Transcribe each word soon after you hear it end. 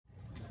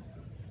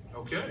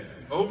Okay,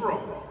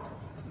 overall,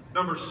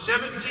 number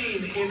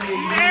 17 in a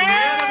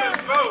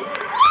unanimous vote.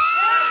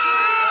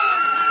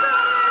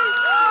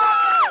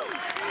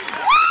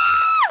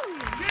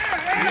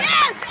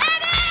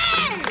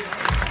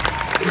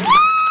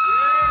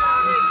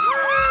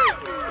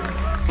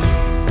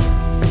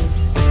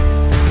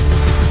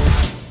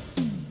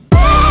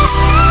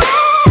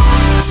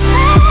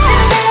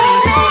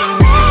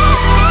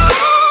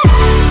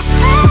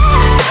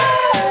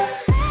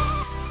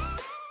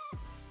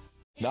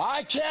 Now,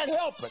 I can't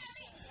help it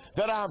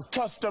that I'm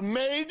custom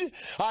made.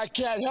 I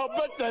can't help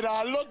it that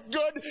I look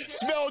good,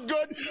 smell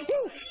good,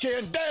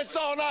 can dance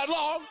all night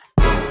long.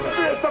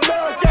 It's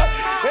America,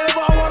 and if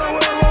I want to wear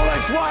a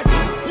Rolex watch,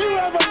 you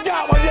haven't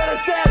got one, you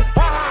understand?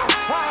 Ha ha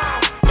ha!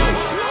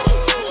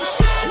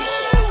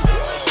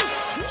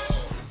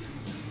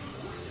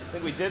 I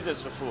think we did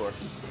this before.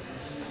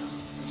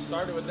 We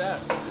started with that.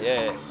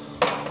 Yeah.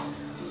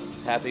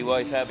 Happy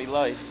wife, happy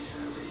life.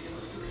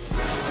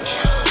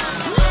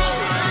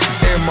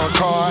 In my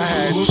car, I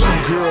had 2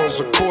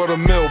 girls, a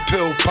 $250,000,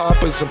 pill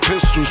poppers and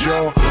pistols,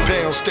 y'all.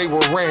 Pounds, they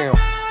were round.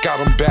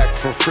 Got them back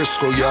from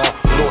Frisco, y'all.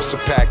 Lost a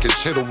package,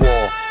 hit a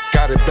wall.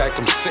 Got it back,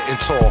 I'm sitting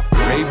tall.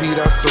 Maybe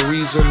that's the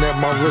reason that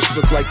my wrist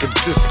look like a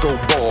disco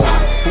ball.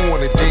 Who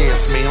wanna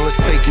dance, man?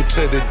 Let's take it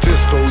to the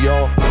disco,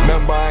 y'all.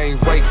 Remember, I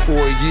ain't right for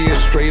a year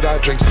straight. I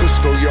drank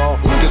Cisco, y'all.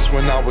 This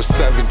when I was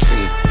 17.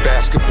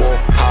 Basketball,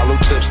 hollow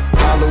tips.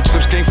 Hollow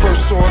tips came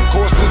first, so of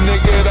course a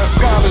nigga that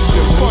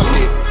scholarship. Fuck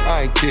it.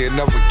 I ain't kid,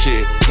 never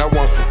kid. Not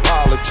one for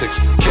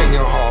politics. King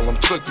of Harlem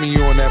took me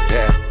on that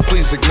path.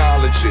 Please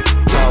acknowledge it.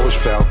 Towers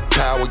fell,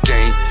 power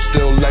gain.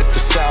 Still let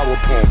the sour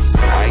boom.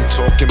 I ain't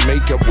talking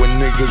makeup when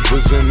niggas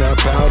was in that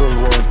powder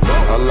room.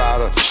 A lot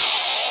of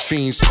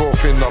fiends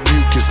coughing up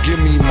mucus. Give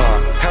me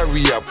mine.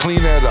 Hurry up,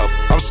 clean that up.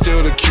 I'm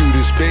still the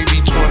cutest. Baby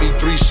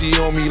 23, she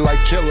on me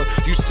like killer.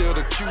 You still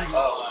the cutest.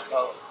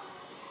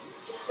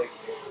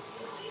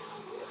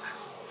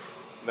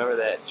 Remember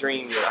that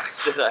dream that I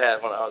said I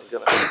had when I was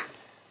gonna,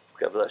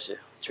 God bless you,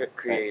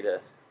 create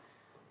a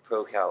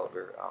pro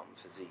caliber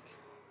physique.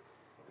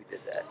 We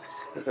did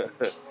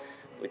that.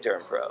 We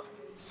turned pro.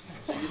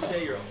 So you'd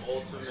say your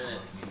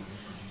ultimate,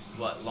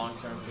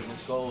 long-term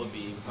fitness goal would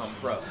be become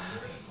pro?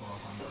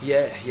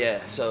 Yeah.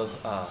 So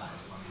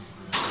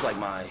it's like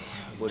my,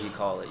 what do you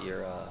call it?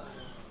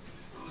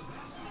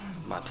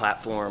 My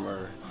platform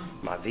or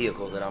my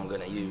vehicle that I'm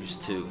gonna use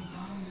to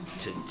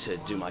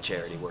do my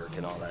charity work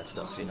and all that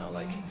stuff.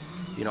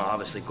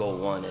 Obviously goal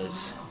 1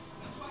 is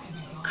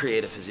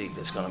create a physique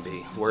that's gonna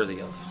be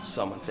worthy of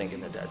someone thinking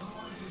that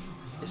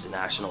is a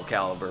national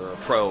caliber or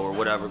pro or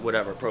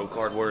whatever pro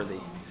card worthy.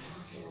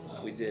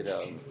 We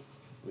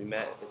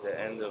met at the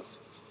end of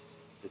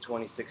the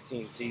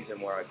 2016 season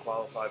where I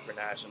qualified for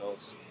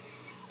nationals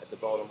at the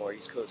Baltimore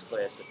East Coast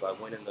Classic by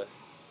winning the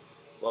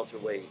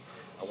welterweight.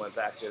 I went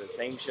back to the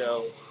same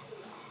show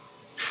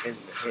in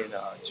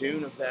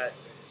June of that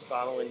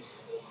following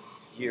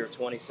year,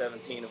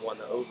 2017, and won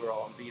the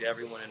overall and beat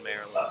everyone in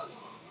Maryland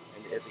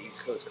at the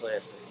East Coast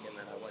Classic. And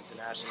then I went to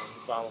nationals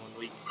the following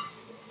week,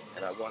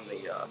 and I won the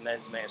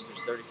men's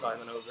masters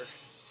 35 and over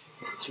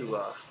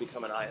to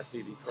become an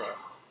IFBB pro.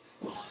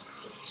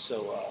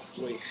 So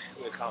we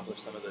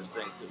accomplished some of those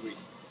things that we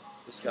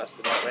discussed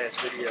in that last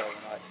video,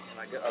 and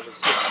I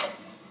was just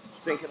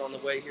thinking on the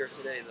way here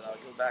today that I'll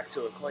go back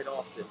to it quite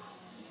often,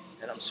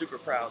 and I'm super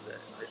proud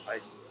that I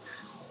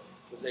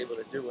was able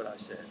to do what I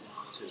said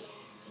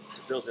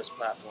to build this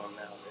platform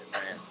now.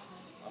 That, man,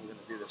 I'm going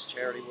to do this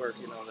charity work.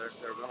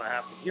 They're going to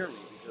have to hear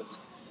me because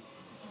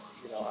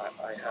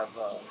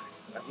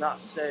I've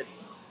not said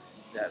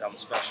that I'm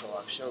special.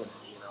 I've shown it,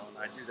 and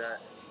I do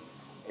that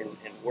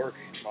in work,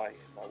 my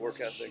work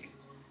ethic,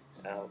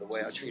 the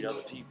way I treat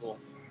other people.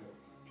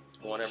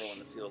 I want everyone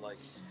to feel like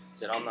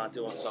that I'm not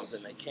doing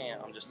something they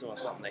can't, I'm just doing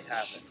something they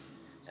haven't.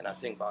 And I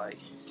think by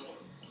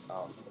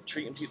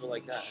treating people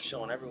like that and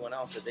showing everyone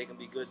else that they can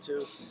be good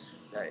too,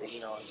 that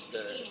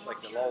it's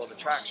like the law of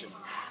attraction.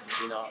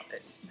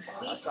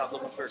 I stopped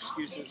looking for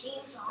excuses,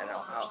 and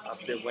I've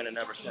been winning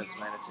ever since,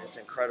 man. It's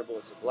incredible.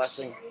 It's a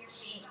blessing.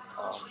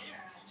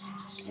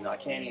 I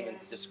can't even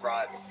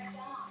describe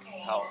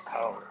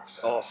how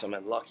awesome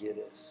and lucky it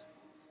is.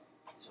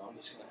 So I'm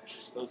just gonna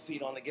just both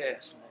feet on the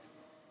gas,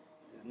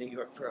 man. The New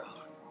York Pro.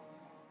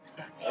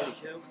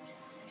 Anywho.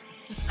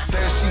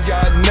 Then she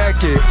got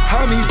naked,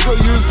 honey, so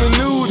you's a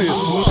nudist.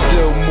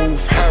 Still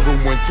move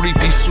heroin,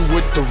 3-piece suit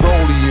with the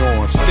rollie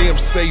on. Stamp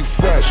say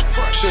fresh,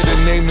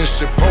 should've named this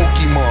shit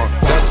Pokemon.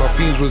 That's how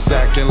fiends was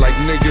acting, like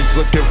niggas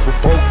looking for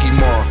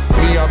Pokemon.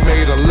 Me, I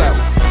made a left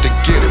to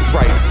get it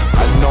right,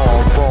 I know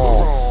I'm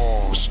wrong.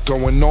 What's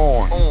going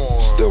on?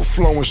 Still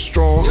flowing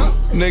strong.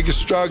 Niggas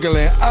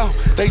struggling,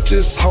 they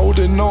just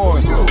holding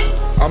on.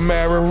 I'm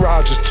Aaron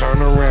Rodgers,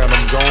 turn around,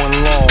 I'm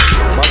going long.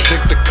 My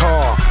dick the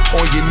car,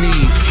 on your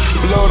knees,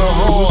 blow the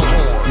horn.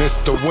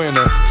 Mr.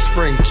 Winter,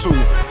 spring 2,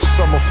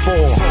 summer 4.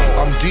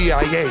 I'm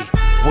DIA,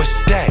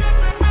 what's that?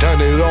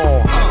 Done it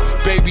all.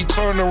 Baby,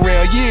 turn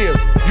around, yeah,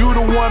 you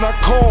the one I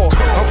call.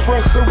 My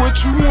friend said,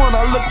 what you want?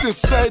 I looked and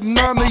said,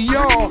 none of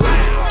y'all.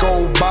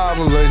 Gold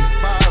bottling,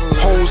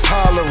 hoes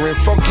hollering.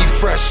 Funky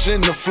fresh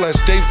in the flesh,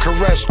 Dave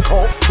Koresh,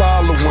 cult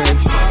following.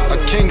 A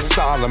King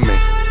Solomon,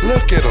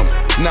 look at him,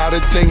 not a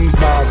thing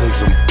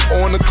bothers him.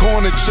 On the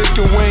corner,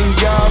 chicken wing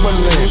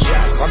gobbling.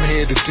 I'm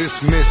here to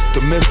dismiss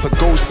the myth of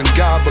ghosts and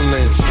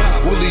goblins.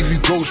 We'll leave you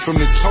ghosts from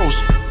the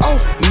toast. Oh,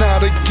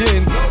 not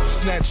again.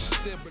 Snatch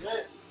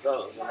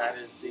Fellas, and that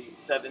is the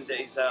 7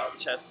 days out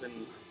chest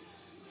and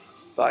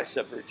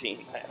bicep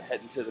routine, man,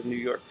 heading to the New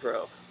York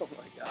Pro. Oh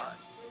my God.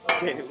 I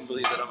can't even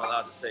believe that I'm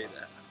allowed to say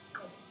that.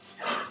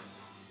 Yes.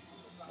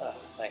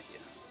 Thank you.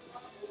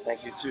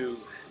 Thank you to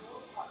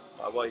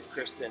my wife,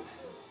 Kristen.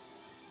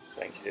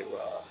 Thank you,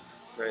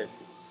 Fred.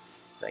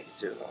 Thank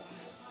you to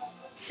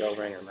Del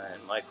Ringer, man,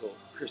 Michael,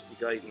 Christy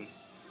Guyton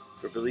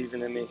for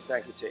believing in me.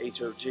 Thank you to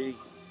HOG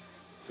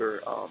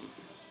for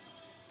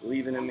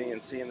believing in me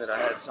and seeing that I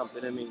had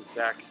something in me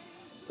back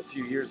a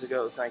few years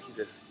ago. Thank you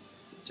to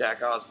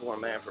Jack Osborne,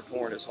 man, for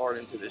pouring his heart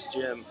into this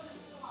gym.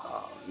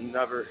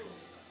 Never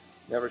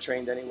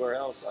trained anywhere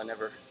else. I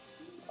never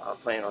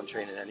plan on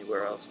training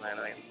anywhere else, man.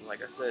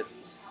 Like I said,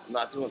 I'm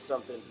not doing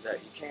something that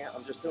you can't.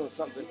 I'm just doing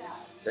something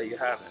that you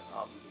haven't.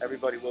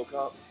 Everybody woke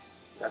up.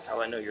 That's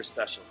how I know you're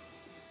special.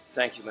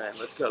 Thank you, man.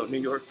 Let's go.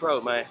 New York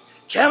Pro, man.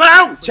 Come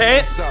on,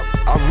 chance.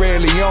 I'm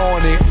really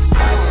on it.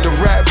 The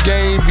rap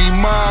game be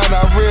mine,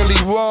 I really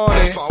want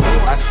it.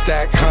 I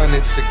stack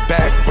hundreds, sit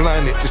back,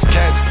 blunted. This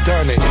cat's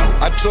done it.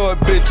 I taught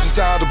bitches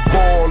how to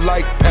ball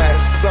like Pat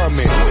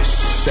Summit.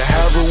 The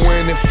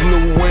heroin and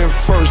flew in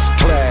first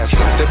class.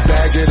 To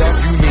bag it up,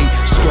 you need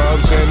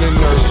scrubs and a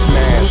nurse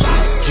mask.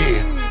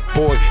 Yeah.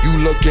 Boy, you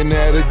looking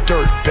at a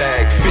dirt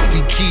bag.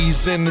 50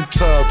 keys in the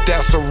tub,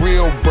 that's a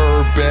real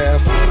bird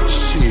bath.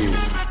 Shit,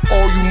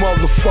 all you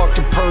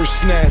motherfucking purse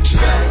snatch.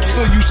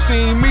 Till you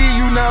seen me,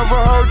 you never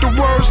heard the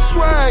word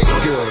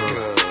swagger.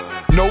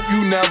 Nope,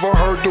 you never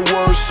heard the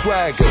word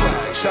swagger.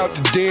 Shout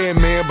the dead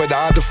man, but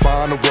I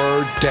define the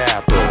word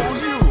dapper.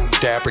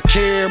 Dapper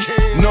Kim,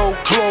 no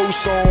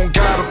clothes on,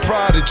 got a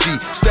prodigy.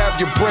 Stab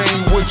your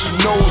brain with your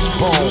nose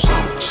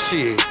bone.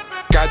 Shit.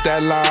 Got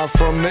that line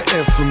from the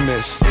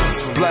infamous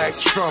Black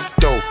Trump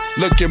though,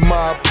 look at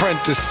my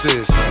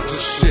apprentices.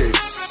 Shit,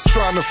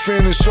 trying to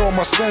finish all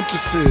my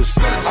sentences.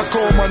 I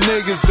call my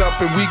niggas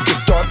up and we can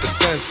start the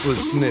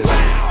senselessness.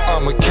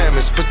 I'm a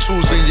chemist, put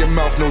tools in your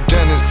mouth, no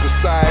dentist.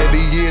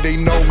 Society, yeah, they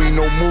know me,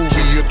 no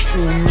movie, a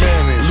true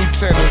menace.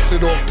 Lieutenants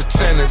sit off the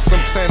tenants,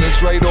 some tenants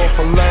right off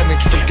of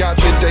Lennox.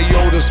 Forgot that they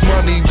owed us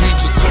money, we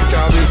just took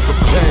out his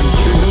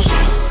appendix.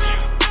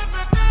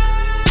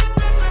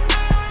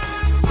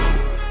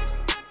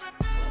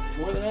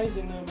 More than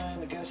anything though, man,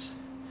 I guess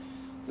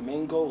the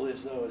main goal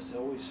is to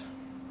always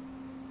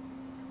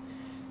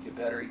get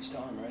better each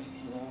time, right?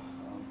 You know,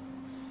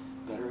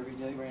 better every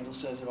day. Randall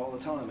says it all the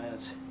time, man.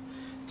 It's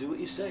do what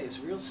you say. It's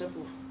real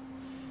simple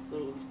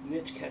little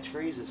niche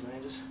catchphrases,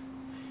 man. Just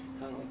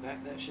kind of like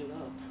back that shit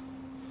up.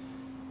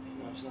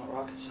 You know, it's not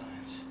rocket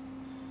science.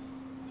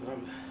 But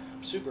I'm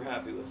super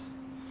happy with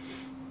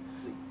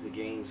the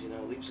gains, you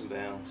know, leaps and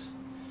bounds,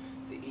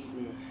 the eating,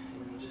 you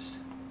know, just.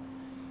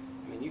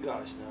 I mean, you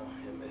guys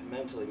know, it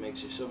mentally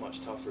makes you so much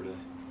tougher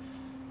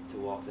to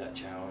walk that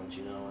challenge,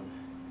 you know, and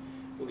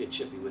we'll get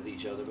chippy with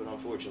each other, but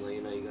unfortunately,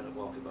 you know, you gotta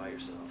walk it by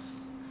yourself.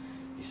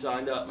 You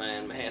signed up,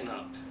 man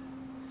up.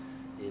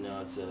 You know,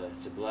 it's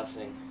a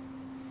blessing,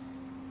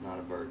 not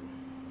a burden.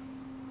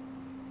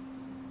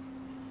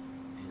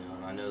 You know,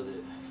 and I know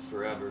that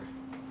forever,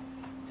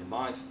 in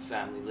my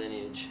family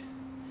lineage,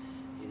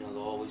 you know,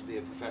 there'll always be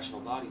a professional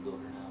bodybuilder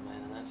now,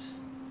 man, and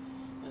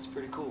that's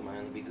pretty cool,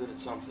 man, to be good at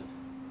something.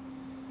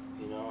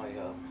 You know, I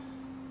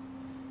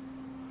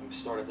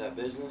started that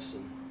business,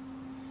 and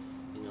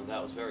you know that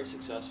was very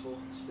successful.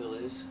 Still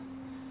is.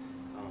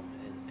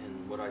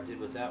 And what I did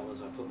with that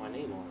was I put my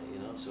name on it. You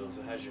know, so if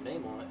it has your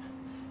name on it,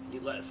 and you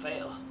let it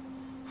fail,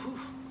 whew,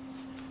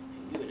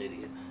 you an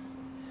idiot.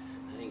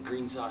 That ain't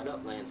green side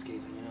up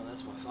landscaping. You know,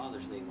 that's my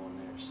father's name on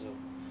there. So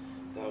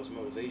that was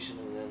motivation.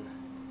 And then,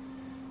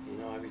 you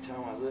know, every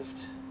time I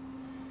lift,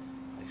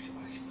 I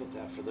put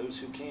that for those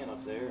who can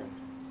up there. And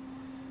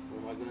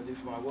what am I gonna do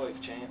for my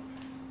wife, champ?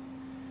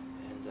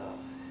 And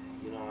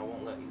you know, I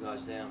won't let you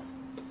guys down,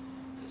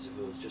 because if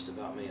it was just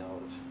about me, I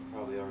would have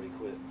probably already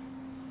quit.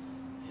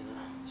 You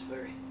know, it's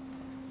very,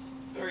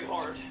 very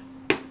hard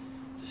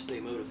to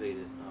stay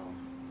motivated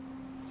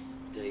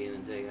day in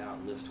and day out,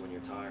 and lift when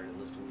you're tired, and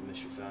lift when you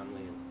miss your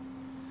family, and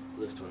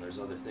lift when there's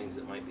other things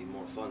that might be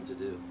more fun to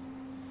do.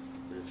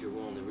 But if you're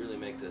willing to really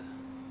make the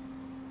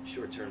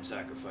short-term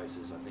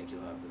sacrifices, I think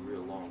you'll have the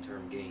real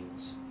long-term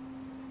gains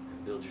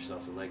and build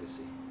yourself a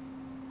legacy,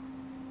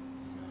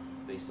 you know,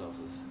 based off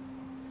of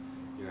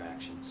your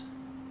actions.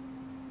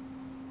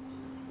 You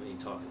know, we ain't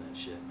talking that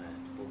shit, man.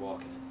 We're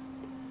walking it.